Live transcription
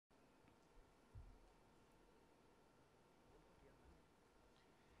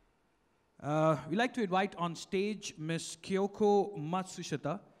We'd like to invite on stage Miss Kyoko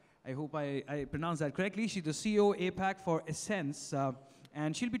Matsushita. I hope I pronounced that correctly. She's the CEO APAC for Essence,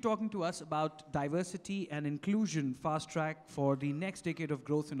 and she'll be talking to us about diversity and inclusion fast track for the next decade of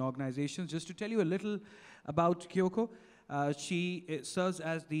growth in organizations. Just to tell you a little about Kyoko, she serves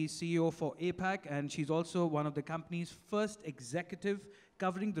as the CEO for APAC, and she's also one of the company's first executive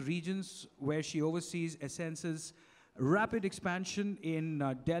covering the regions where she oversees Essence's rapid expansion in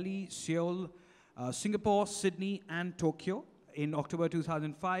Delhi, Seoul, Singapore, Sydney, and Tokyo. In October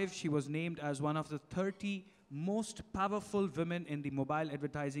 2005, she was named as one of the 30 most powerful women in the mobile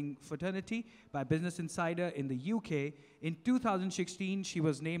advertising fraternity by Business Insider in the UK. In 2016, she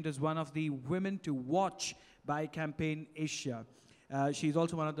was named as one of the women to watch by Campaign Asia. She's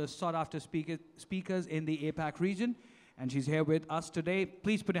also one of the sought-after speakers in the APAC region, and she's here with us today.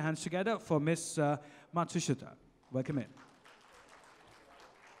 Please put your hands together for Miss Matsushita. Welcome in.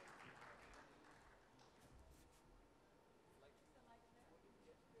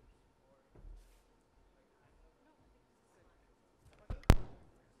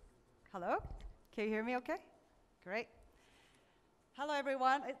 Hello, can you hear me okay? Great. Hello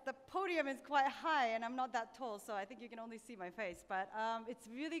everyone. The podium is quite high and I'm not that tall, so I think you can only see my face, but it's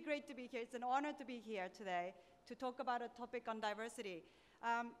really great to be here. It's an honor to be here today to talk about a topic on diversity.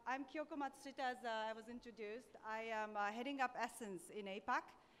 I'm Kyoko Matsushita, as I was introduced. I am heading up Essence in APAC.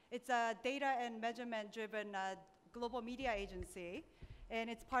 It's a data and measurement-driven global media agency, and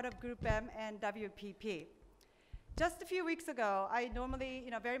it's part of Group M and WPP. Just a few weeks ago, I normally,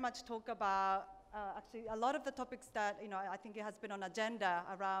 very much talk about actually a lot of the topics that, I think it has been on agenda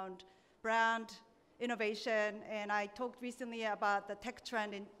around brand, innovation, and I talked recently about the tech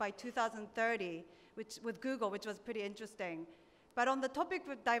trend by 2030, with Google, which was pretty interesting. But on the topic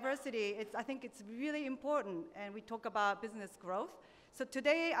of diversity, I think it's really important, and we talk about business growth. So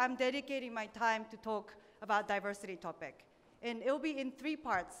today, I'm dedicating my time to talk about diversity topic. And it'll be in three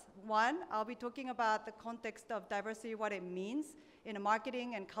parts. One, I'll be talking about the context of diversity, what it means in a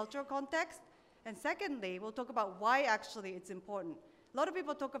marketing and cultural context. And secondly, we'll talk about why actually it's important. A lot of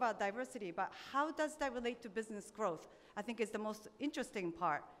people talk about diversity, but how does that relate to business growth? I think is the most interesting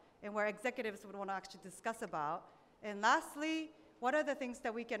part, and where executives would want to actually discuss about. And lastly, what are the things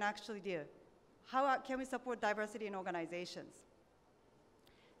that we can actually do? How can we support diversity in organizations?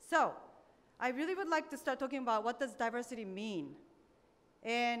 So, I really would like to start talking about what does diversity mean.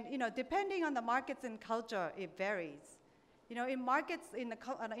 And depending on the markets and culture, it varies. In markets in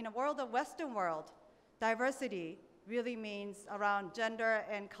a world of Western world, diversity really means around gender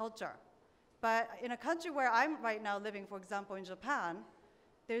and culture. But in a country where I'm right now living, for example, in Japan,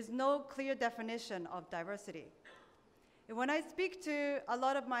 there's no clear definition of diversity. And when I speak to a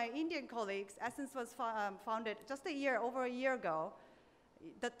lot of my Indian colleagues, Essence was founded just over a year ago.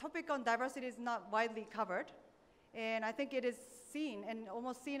 The topic on diversity is not widely covered, and I think it is seen and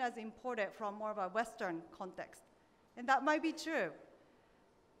almost seen as imported from more of a Western context. And that might be true.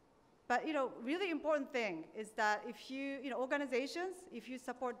 But really important thing is that if organizations, if you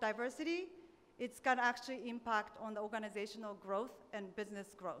support diversity, it's going to actually impact on the organizational growth and business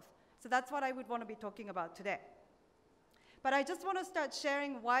growth. So that's what I would want to be talking about today. But I just want to start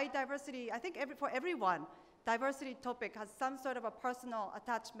sharing why diversity, I think for everyone, diversity topic has some sort of a personal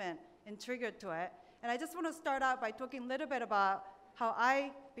attachment and trigger to it. And I just want to start out by talking a little bit about how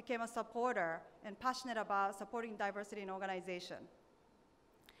I became a supporter and passionate about supporting diversity in organization.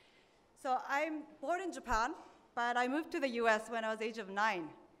 So I'm born in Japan, but I moved to the US when I was age of 9.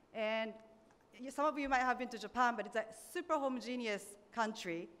 And some of you might have been to Japan, but it's a super homogeneous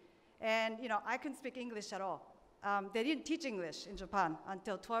country. And I couldn't speak English at all. They didn't teach English in Japan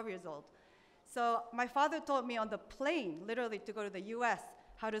until 12 years old. So my father taught me on the plane, literally to go to the US,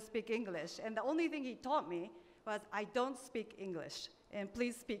 how to speak English. And the only thing he taught me was, I don't speak English, and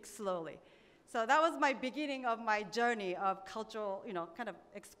please speak slowly. So that was my beginning of my journey of cultural, kind of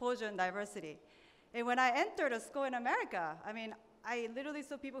exposure and diversity. And when I entered a school in America, I literally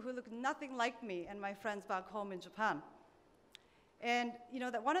saw people who looked nothing like me and my friends back home in Japan. And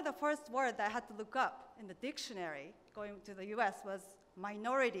that one of the first words that I had to look up in the dictionary going to the US was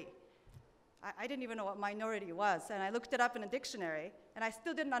minority. I didn't even know what minority was, and I looked it up in a dictionary, and I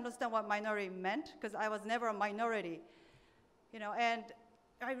still didn't understand what minority meant, because I was never a minority. And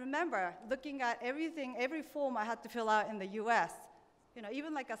I remember looking at every form I had to fill out in the US,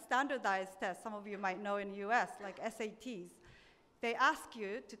 even like a standardized test, some of you might know in the US, like SATs. They ask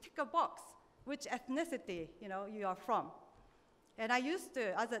you to tick a box, which ethnicity, you are from. And I used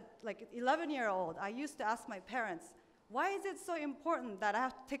to, as a 11-year-old, I used to ask my parents, why is it so important that I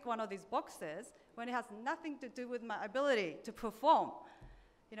have to tick one of these boxes when it has nothing to do with my ability to perform?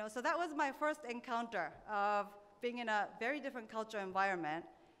 So that was my first encounter of being in a very different cultural environment.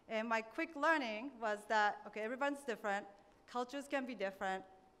 And my quick learning was that, okay, everyone's different, cultures can be different,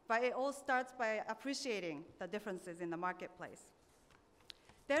 but it all starts by appreciating the differences in the marketplace.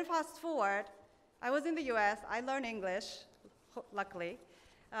 Then fast forward, I was in the US, I learned English, luckily,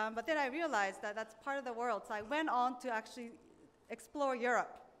 but then I realized that that's part of the world, so I went on to actually explore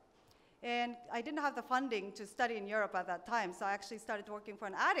Europe. And I didn't have the funding to study in Europe at that time, so I actually started working for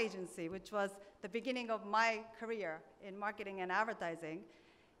an ad agency, which was the beginning of my career in marketing and advertising.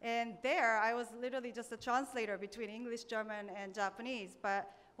 And there, I was literally just a translator between English, German, and Japanese, but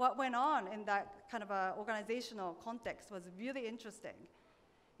what went on in that kind of a organizational context was really interesting.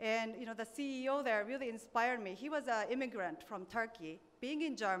 And the CEO there really inspired me. He was an immigrant from Turkey, being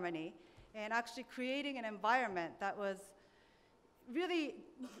in Germany, and actually creating an environment that was really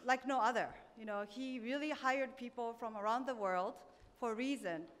like no other. He really hired people from around the world for a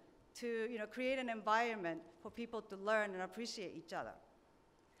reason to create an environment for people to learn and appreciate each other.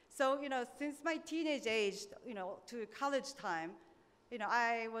 So since my teenage age to college time,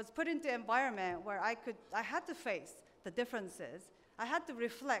 I was put into an environment where I had to face the differences. I had to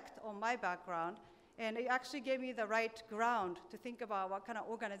reflect on my background, and it actually gave me the right ground to think about what kind of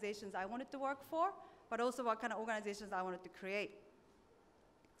organizations I wanted to work for, but also what kind of organizations I wanted to create.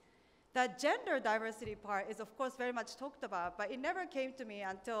 The gender diversity part is, of course, very much talked about, but it never came to me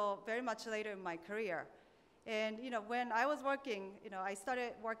until very much later in my career. And when I was working, I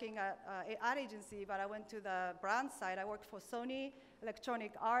started working at an ad agency, but I went to the brand side. I worked for Sony,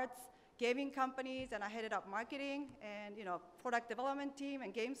 Electronic Arts, gaming companies, and I headed up marketing and product development team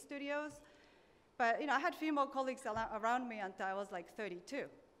and game studios. But I had female colleagues around me until I was like 32.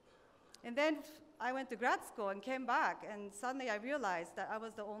 And then I went to grad school and came back, and suddenly I realized that I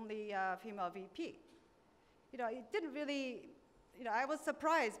was the only female VP. It didn't really, I was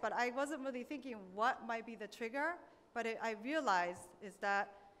surprised, but I wasn't really thinking what might be the trigger. But I realized is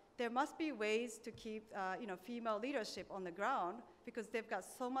that there must be ways to keep female leadership on the ground, because they've got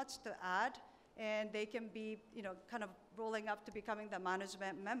so much to add, and they can be kind of rolling up to becoming the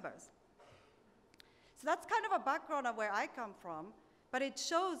management members. So that's kind of a background of where I come from. But it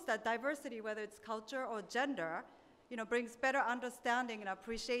shows that diversity, whether it's culture or gender, brings better understanding and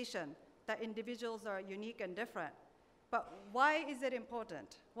appreciation that individuals are unique and different. But why is it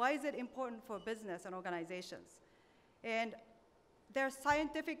important? Why is it important for business and organizations? And there's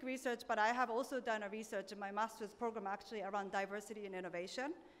scientific research, but I have also done a research in my master's program actually around diversity and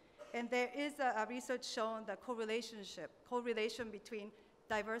innovation. And there is a research showing the correlation between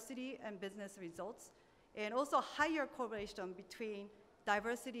diversity and business results, and also higher correlation between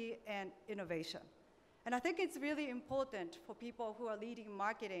diversity and innovation. And I think it's really important for people who are leading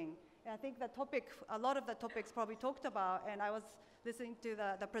marketing. And I think a lot of the topics probably talked about, and I was listening to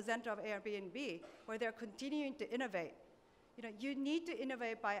the presenter of Airbnb, where they're continuing to innovate. You need to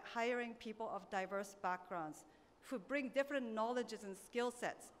innovate by hiring people of diverse backgrounds who bring different knowledges and skill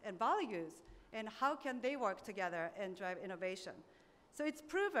sets and values, and how can they work together and drive innovation. So it's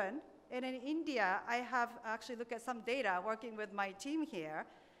proven. And in India, I have actually looked at some data working with my team here,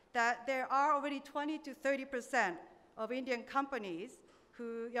 that there are already 20 to 30% of Indian companies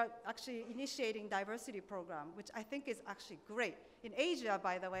who are actually initiating diversity program, which I think is actually great. In Asia,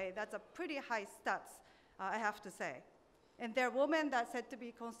 by the way, that's a pretty high stats, I have to say. And there are women that said to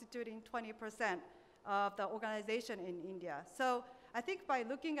be constituting 20% of the organization in India. So I think by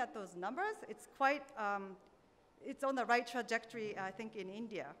looking at those numbers, it's it's on the right trajectory, I think, in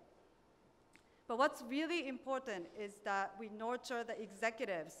India. But what's really important is that we nurture the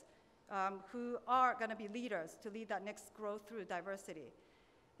executives who are going to be leaders to lead that next growth through diversity.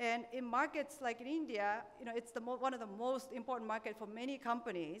 And in markets like in India, it's one of the most important markets for many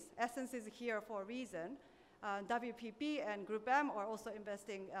companies. Essence is here for a reason. WPP and Group M are also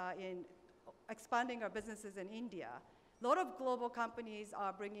investing in expanding our businesses in India. A lot of global companies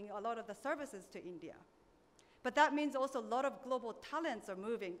are bringing a lot of the services to India. But that means also a lot of global talents are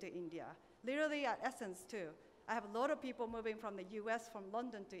moving to India. Literally at Essence too. I have a lot of people moving from the US, from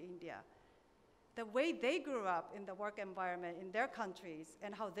London to India. The way they grew up in the work environment in their countries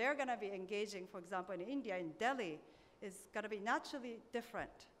and how they're going to be engaging, for example, in India, in Delhi, is going to be naturally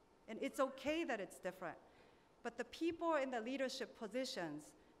different. And it's okay that it's different. But the people in the leadership positions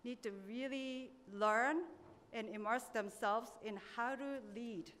need to really learn and immerse themselves in how to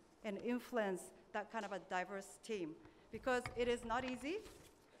lead and influence that kind of a diverse team. Because it is not easy.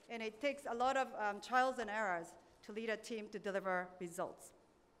 And it takes a lot of trials and errors to lead a team to deliver results.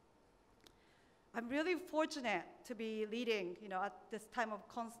 I'm really fortunate to be leading, at this time of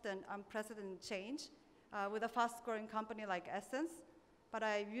constant, unprecedented change with a fast-growing company like Essence. but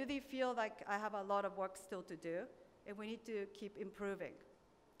I really feel like I have a lot of work still to do, and we need to keep improving.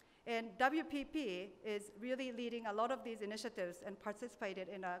 And WPP is really leading a lot of these initiatives and participated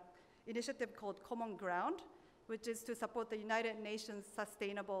in an initiative called Common Ground, which is to support the United Nations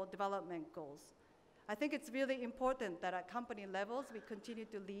Sustainable Development Goals. I think it's really important that at company levels, we continue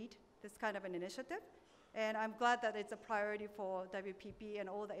to lead this kind of an initiative, and I'm glad that it's a priority for WPP and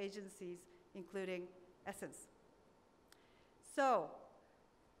all the agencies, including Essence. So,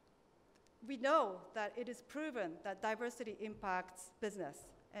 we know that it is proven that diversity impacts business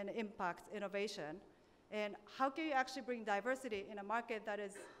and impacts innovation. And how can you actually bring diversity in a market that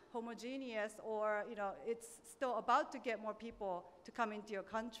is homogeneous, or it's still about to get more people to come into your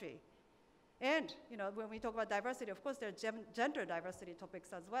country? And when we talk about diversity, of course, there are gender diversity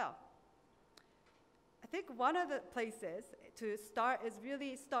topics as well. I think one of the places to start is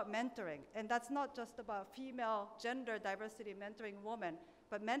really start mentoring. And that's not just about female gender diversity mentoring women,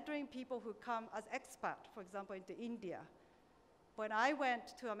 but mentoring people who come as expat, for example, into India. When I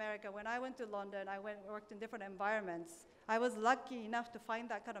went to America, when I went to London, I worked in different environments. I was lucky enough to find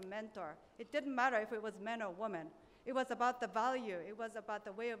that kind of mentor. It didn't matter if it was men or women. It was about the value. It was about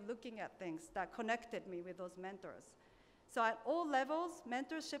the way of looking at things that connected me with those mentors. So at all levels,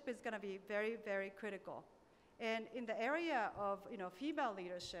 mentorship is going to be very, very critical. And in the area of female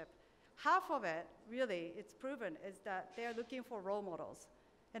leadership, half of it, really, it's proven, is that they're looking for role models.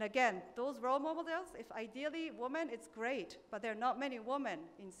 And again, those role models, if ideally women, it's great, but there are not many women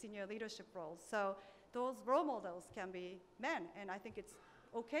in senior leadership roles. So those role models can be men, and I think it's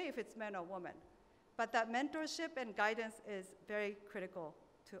okay if it's men or women. But that mentorship and guidance is very critical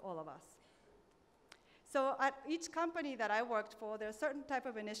to all of us. So at each company that I worked for, there are certain type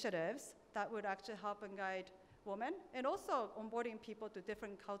of initiatives that would actually help and guide women, and also onboarding people to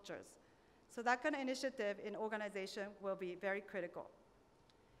different cultures. So that kind of initiative in organization will be very critical.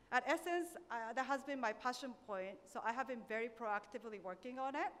 At Essence, that has been my passion point, so I have been very proactively working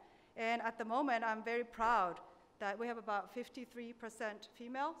on it. And at the moment, I'm very proud that we have about 53%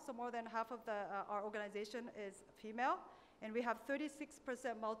 female, so more than half of our organization is female, and we have 36%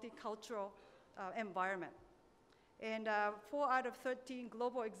 multicultural environment. And 4 out of 13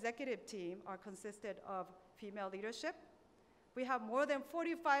 global executive team are consisted of female leadership. We have more than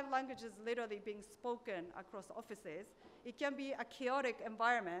 45 languages literally being spoken across offices. It can be a chaotic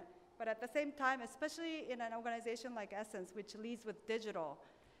environment, but at the same time, especially in an organization like Essence, which leads with digital,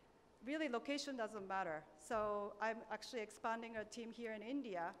 really location doesn't matter. So I'm actually expanding our team here in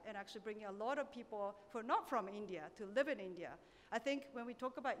India and actually bringing a lot of people who are not from India to live in India. I think when we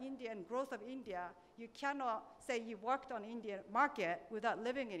talk about India and growth of India, you cannot say you worked on Indian market without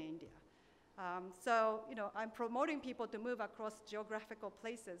living in India. So I'm promoting people to move across geographical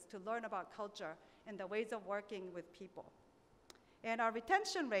places to learn about culture and the ways of working with people. And our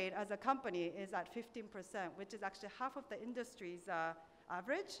retention rate as a company is at 15%, which is actually half of the industry's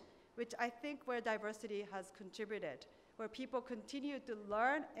average, which I think where diversity has contributed, where people continue to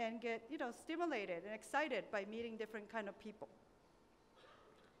learn and get stimulated and excited by meeting different kind of people.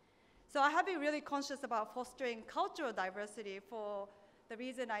 So I have been really conscious about fostering cultural diversity for the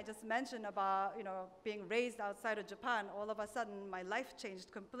reason I just mentioned about being raised outside of Japan. All of a sudden, my life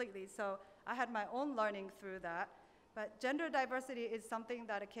changed completely. So I had my own learning through that. But gender diversity is something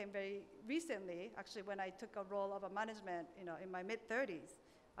that came very recently, actually, when I took a role of a management in my mid-30s.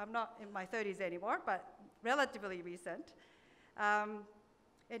 I'm not in my 30s anymore, but relatively recent. And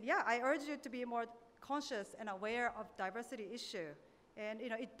yeah, I urge you to be more conscious and aware of diversity issue. And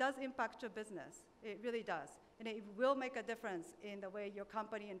it does impact your business. It really does. And it will make a difference in the way your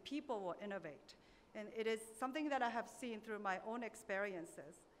company and people will innovate. And it is something that I have seen through my own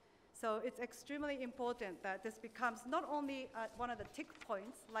experiences. So it's extremely important that this becomes not only one of the tick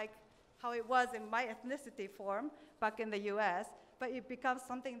points, like how it was in my ethnicity form back in the US, but it becomes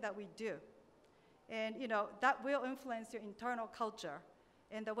something that we do. And that will influence your internal culture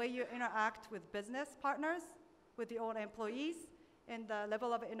and the way you interact with business partners, with your own employees, and the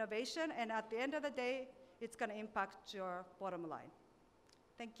level of innovation. And at the end of the day, it's going to impact your bottom line.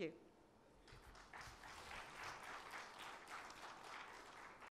 Thank you.